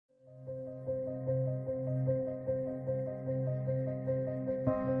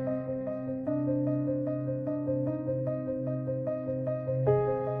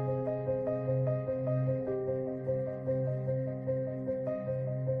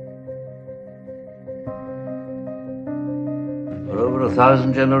over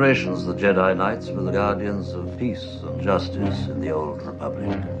 1,000 generations, the Jedi Knights were the guardians of peace and justice in the Old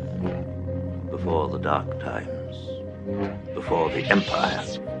Republic. Before the Dark Times. Before the Empire.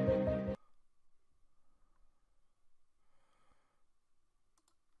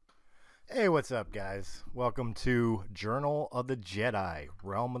 Hey, what's up, guys? Welcome to Journal of the Jedi,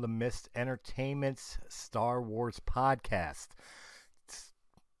 Realm of the Mist Entertainment's Star Wars podcast. It's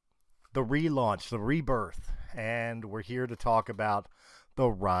the relaunch, the rebirth, and we're here to talk about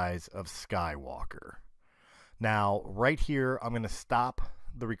the Rise of Skywalker. Now, right here, I'm going to stop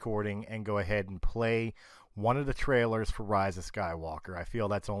the recording and go ahead and play one of the trailers for Rise of Skywalker. I feel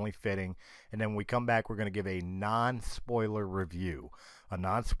that's only fitting. And then when we come back, we're going to give a non-spoiler review. A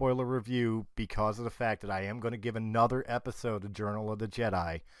non-spoiler review because of the fact that I am going to give another episode of Journal of the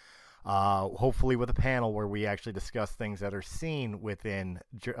Jedi, hopefully with a panel where we actually discuss things that are seen within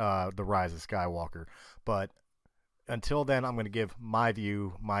the Rise of Skywalker. But until then, I'm going to give my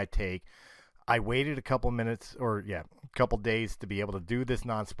view, my take. I waited a couple days to be able to do this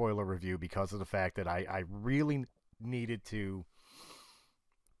non-spoiler review because of the fact that I really needed to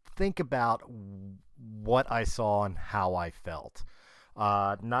think about what I saw and how I felt.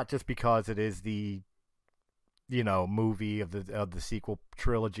 Not just because it is the, movie of the sequel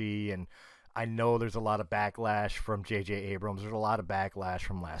trilogy, and I know there's a lot of backlash from J.J. Abrams. There's a lot of backlash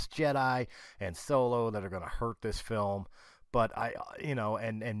from Last Jedi and Solo that are going to hurt this film. But I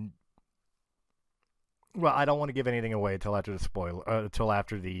don't want to give anything away until after the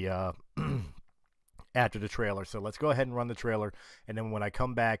after the trailer. So let's go ahead and run the trailer, and then when I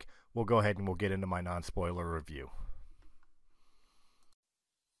come back, we'll go ahead and we'll get into my non-spoiler review.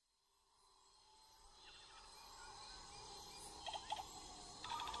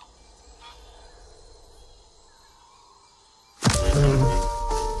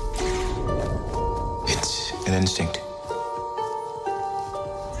 It's an instinct.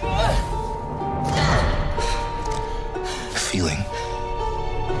 A feeling.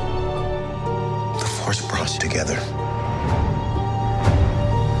 The Force brought us together.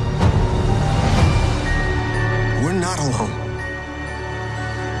 We're not alone.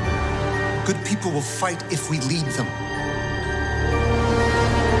 Good people will fight if we lead them.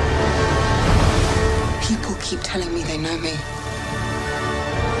 People keep telling me they know me.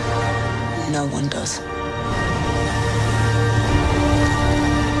 No one does.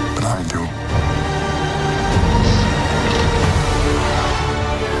 But I do.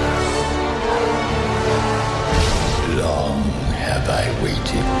 Long have I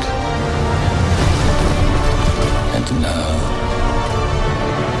waited. And now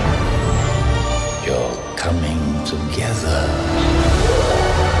you're coming together.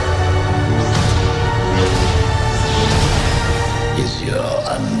 Is your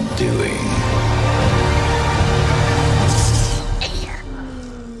undoing.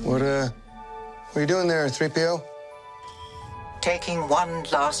 What are you doing there, 3PO? Taking one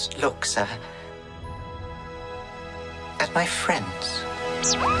last look, sir, at my friends.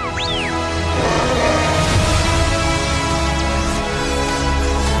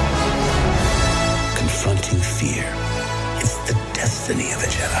 Confronting fear is the destiny of a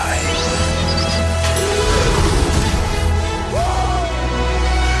Jedi.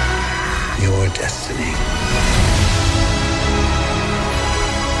 Your destiny.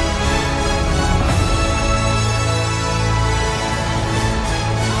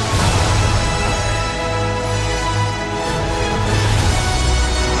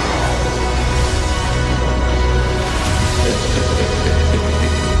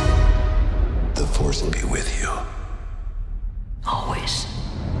 The Force will be with you. Always.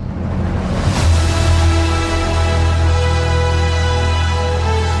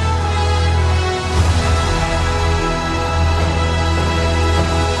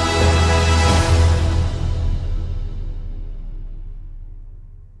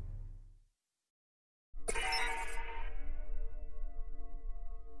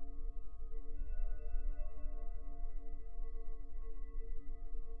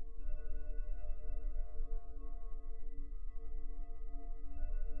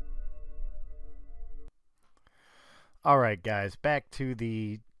 All right, guys, back to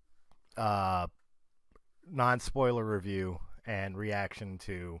the non-spoiler review and reaction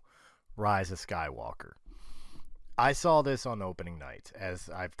to Rise of Skywalker. I saw this on opening night, as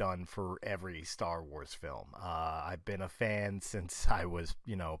I've done for every Star Wars film. I've been a fan since I was,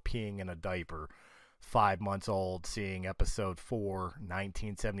 peeing in a diaper, 5 months old, seeing Episode 4,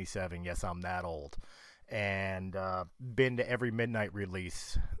 1977. Yes, I'm that old. And been to every midnight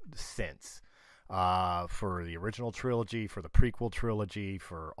release since. for the original trilogy, for the prequel trilogy,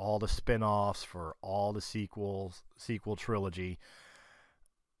 for all the spin-offs, for all the sequel trilogy.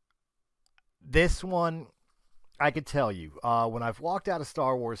 This one, I could tell you, when I've walked out of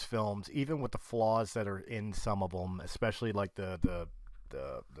Star Wars films, even with the flaws that are in some of them, especially like the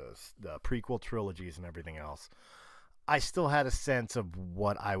prequel trilogies and everything else, I still had a sense of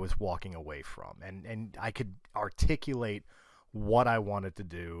what I was walking away from, and I could articulate what I wanted to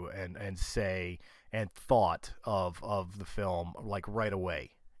do and say and thought of the film like right away,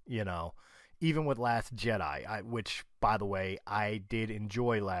 you know. Even with Last Jedi, which, by the way, I did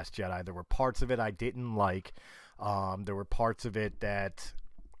enjoy Last Jedi. There were parts of it I didn't like. There were parts of it that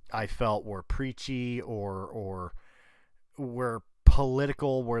I felt were preachy or were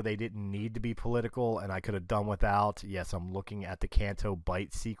political where they didn't need to be political, and I could have done without. Yes, I'm looking at the Canto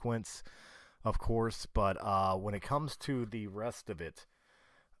Bight sequence, of course, but when it comes to the rest of it,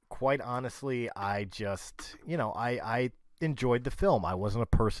 quite honestly, I just, I enjoyed the film. I wasn't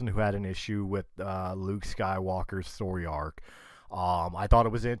a person who had an issue with Luke Skywalker's story arc. I thought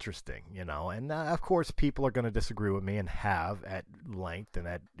it was interesting, and of course people are going to disagree with me and have at length and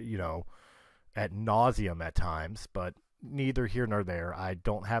at nauseum at times, but neither here nor there. I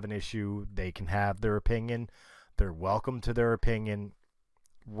don't have an issue. They can have their opinion. They're welcome to their opinion.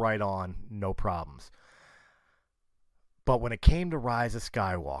 Right on, no problems. But when it came to Rise of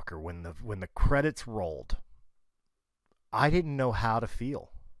Skywalker, when the credits rolled, I didn't know how to feel.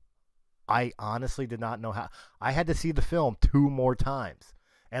 I honestly did not know how. I had to see the film 2 more times,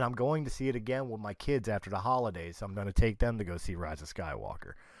 and I'm going to see it again with my kids after the holidays. I'm going to take them to go see Rise of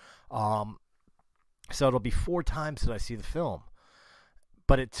Skywalker. So it'll be 4 times that I see the film.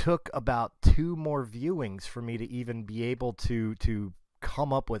 But it took about 2 more viewings for me to even be able to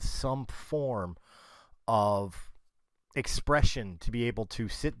come up with some form of expression to be able to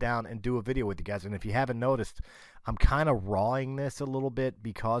sit down and do a video with you guys. And if you haven't noticed, I'm kind of rawing this a little bit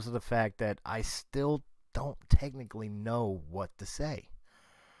because of the fact that I still don't technically know what to say.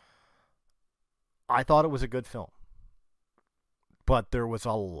 I thought it was a good film, but there was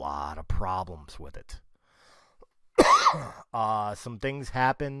a lot of problems with it. Some things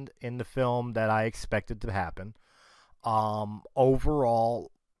happened in the film that I expected to happen.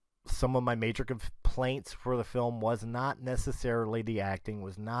 Overall, some of my major complaints for the film was not necessarily the acting,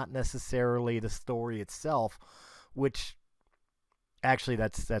 was not necessarily the story itself, which actually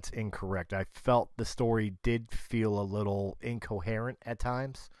that's incorrect. I felt the story did feel a little incoherent at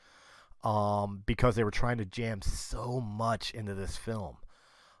times, because they were trying to jam so much into this film.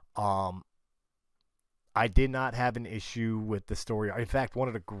 I did not have an issue with the story. In fact, one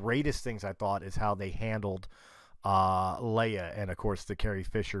of the greatest things I thought is how they handled Leia and, of course, the Carrie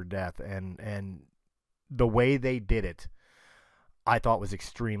Fisher death, and the way they did it, I thought was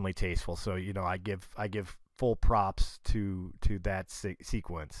extremely tasteful. So, I give full props to that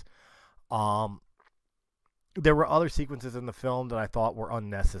sequence. There were other sequences in the film that I thought were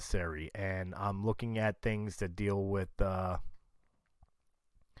unnecessary, and I'm looking at things that deal with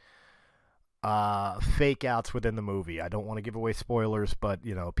fake outs within the movie. I don't want to give away spoilers, but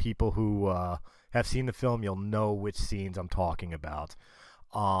people who have seen the film, you'll know which scenes I'm talking about,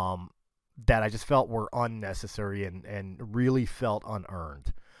 that I just felt were unnecessary and really felt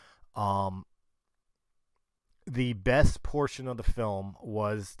unearned. The best portion of the film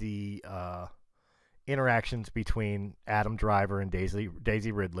was the interactions between Adam Driver and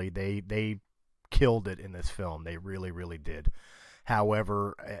Daisy Ridley. They killed it in this film. They really, really did.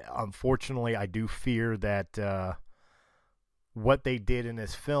 However, unfortunately, I do fear that what they did in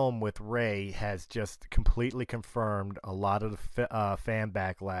this film with Rey has just completely confirmed a lot of the fan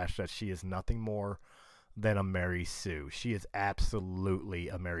backlash that she is nothing more than a Mary Sue. She is absolutely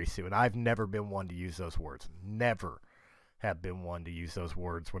a Mary Sue. And I've never been one to use those words. Never have been one to use those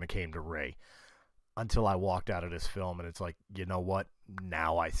words when it came to Rey. Until I walked out of this film and it's like, you know what?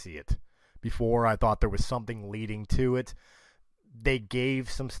 Now I see it. Before I thought there was something leading to it. They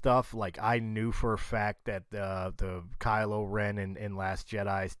gave some stuff, like I knew for a fact that the Kylo Ren in Last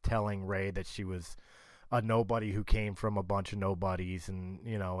Jedi is telling Rey that she was a nobody who came from a bunch of nobodies, and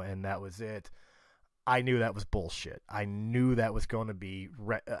and that was it. I knew that was bullshit. I knew that was going to be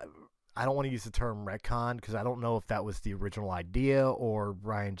I don't want to use the term retcon because I don't know if that was the original idea or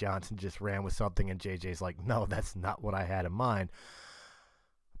Rian Johnson just ran with something and JJ's like, no, that's not what I had in mind.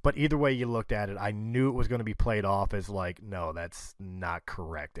 But either way you looked at it, I knew it was going to be played off as like, no, that's not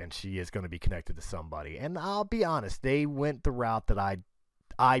correct, and she is going to be connected to somebody. And I'll be honest, they went the route that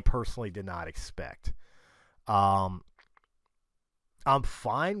I personally did not expect. I'm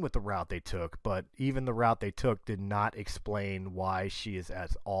fine with the route they took, but even the route they took did not explain why she is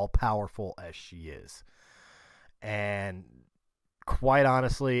as all-powerful as she is. And quite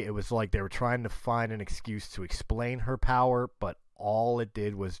honestly, it was like they were trying to find an excuse to explain her power, but all it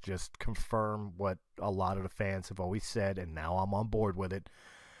did was just confirm what a lot of the fans have always said, and now I'm on board with it.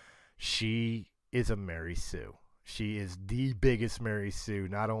 She is a Mary Sue. She is the biggest Mary Sue,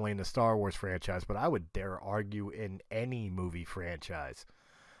 not only in the Star Wars franchise, but I would dare argue in any movie franchise.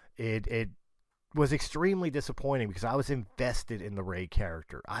 It was extremely disappointing because I was invested in the Rey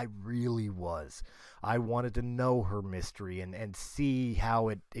character. I really was. I wanted to know her mystery and see how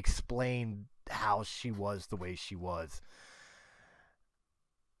it explained how she was the way she was.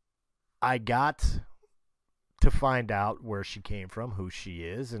 I got to find out where she came from, who she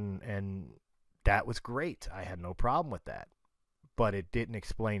is, and that was great. I had no problem with that. But it didn't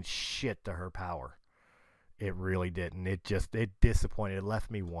explain shit to her power. It really didn't. It disappointed. It left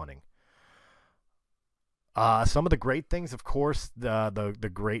me wanting. Some of the great things, of course,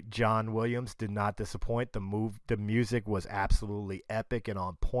 the great John Williams did not disappoint. The music was absolutely epic and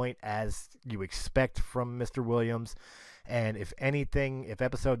on point, as you expect from Mr. Williams. And if anything, if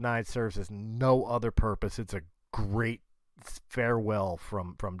Episode 9 serves as no other purpose, it's a great farewell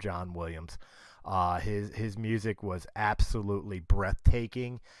from John Williams. His music was absolutely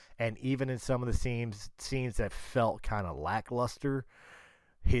breathtaking, and even in some of the scenes that felt kind of lackluster,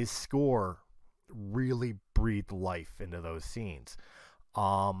 his score really breathed life into those scenes.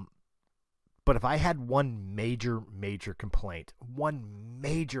 But if I had one major complaint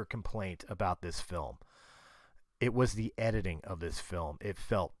about this film, it was the editing of this film. It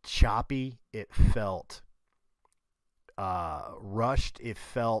felt choppy. It felt rushed. It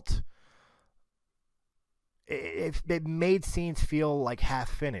felt... It made scenes feel like half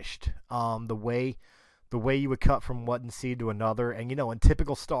finished. The way you would cut from one scene to another, and in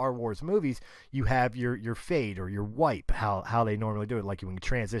typical Star Wars movies, you have your fade or your wipe, how they normally do it, like you can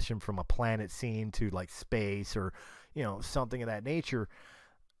transition from a planet scene to like space or something of that nature.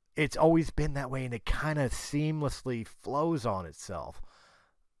 It's always been that way, and it kind of seamlessly flows on itself.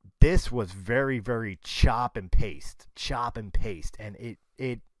 This was very, very chop and paste, and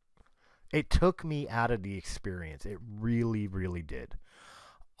it took me out of the experience. It really, really did.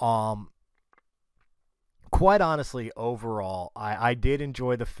 Quite honestly, overall, I did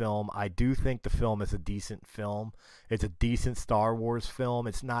enjoy the film. I do think the film is a decent film. It's a decent Star Wars film.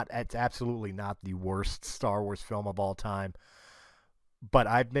 It's absolutely not the worst Star Wars film of all time. But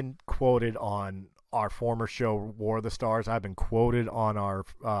I've been quoted on our former show, War of the Stars. I've been quoted on our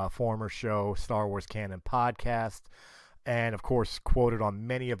former show, Star Wars Canon Podcast. And, of course, quoted on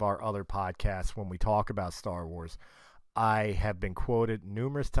many of our other podcasts when we talk about Star Wars. I have been quoted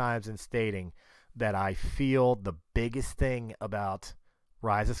numerous times in stating that I feel the biggest thing about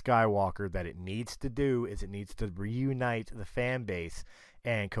Rise of Skywalker that it needs to do is it needs to reunite the fan base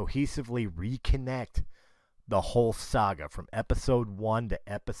and cohesively reconnect the whole saga from Episode 1 to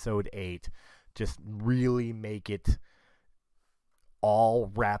Episode 8. Just really make it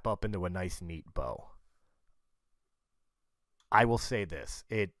all wrap up into a nice, neat bow. I will say this.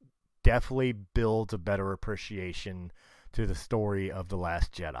 It definitely builds a better appreciation to the story of The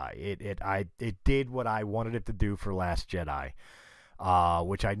Last Jedi. It did what I wanted it to do for Last Jedi,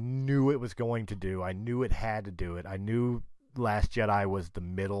 which I knew it was going to do. I knew it had to do it. I knew Last Jedi was the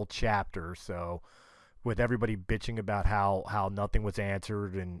middle chapter, so with everybody bitching about how nothing was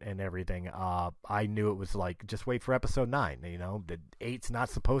answered and everything, I knew it was like, just wait for Episode 9. The 8's not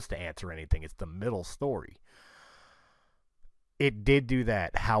supposed to answer anything. It's the middle story. It did do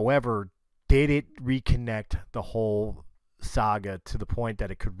that. However, did it reconnect the whole saga to the point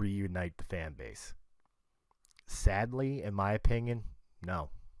that it could reunite the fan base? Sadly, in my opinion, no.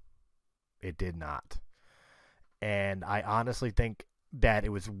 It did not. And I honestly think that it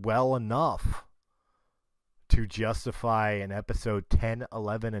was well enough to justify an episode 10,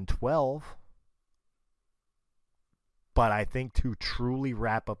 11, and 12. But I think to truly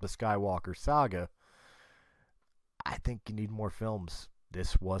wrap up the Skywalker saga, I think you need more films.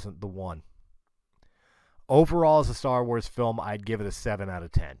 This wasn't the one. Overall, as a Star Wars film, I'd give it a 7 out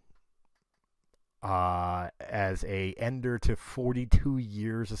of 10. As a ender to 42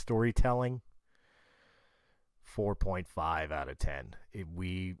 years of storytelling, 4.5 out of 10.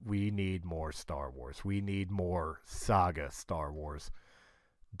 We need more Star Wars. We need more saga Star Wars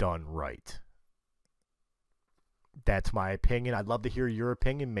done right. That's my opinion. I'd love to hear your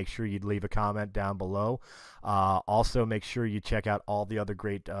opinion. Make sure you'd leave a comment down below. Also, make sure you check out all the other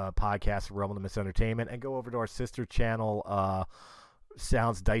great podcasts of Realm of the Mist Entertainment and go over to our sister channel,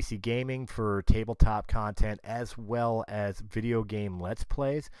 Sounds Dicey Gaming for tabletop content as well as video game Let's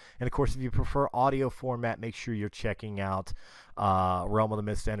Plays. And of course, if you prefer audio format, make sure you're checking out Realm of the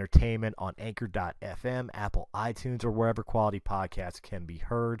Mist Entertainment on Anchor.fm, Apple iTunes, or wherever quality podcasts can be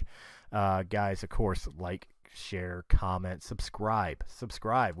heard. Guys, of course, like, share, comment, subscribe.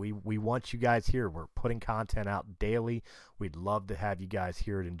 We want you guys here. We're putting content out daily. We'd love to have you guys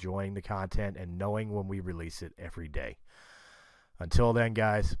here enjoying the content and knowing when we release it every day. Until then,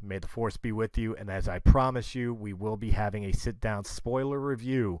 guys, may the Force be with you. And as I promise you, we will be having a sit-down spoiler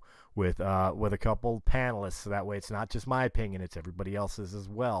review with a couple panelists. So that way it's not just my opinion, it's everybody else's as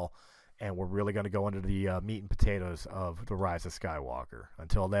well. And we're really going to go into the meat and potatoes of The Rise of Skywalker.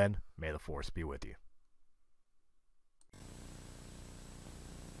 Until then, may the Force be with you.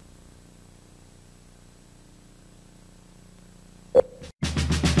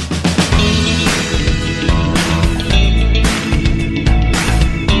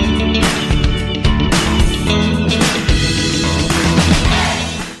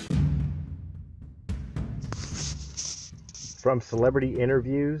 From celebrity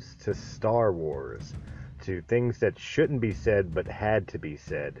interviews to Star Wars, to things that shouldn't be said but had to be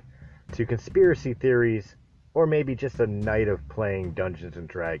said, to conspiracy theories, or maybe just a night of playing Dungeons &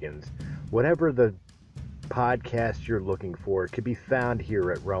 Dragons, whatever the podcast you're looking for could be found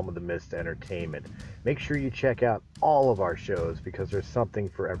here at Realm of the Mist Entertainment. Make sure you check out all of our shows because there's something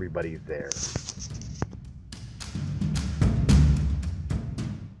for everybody there.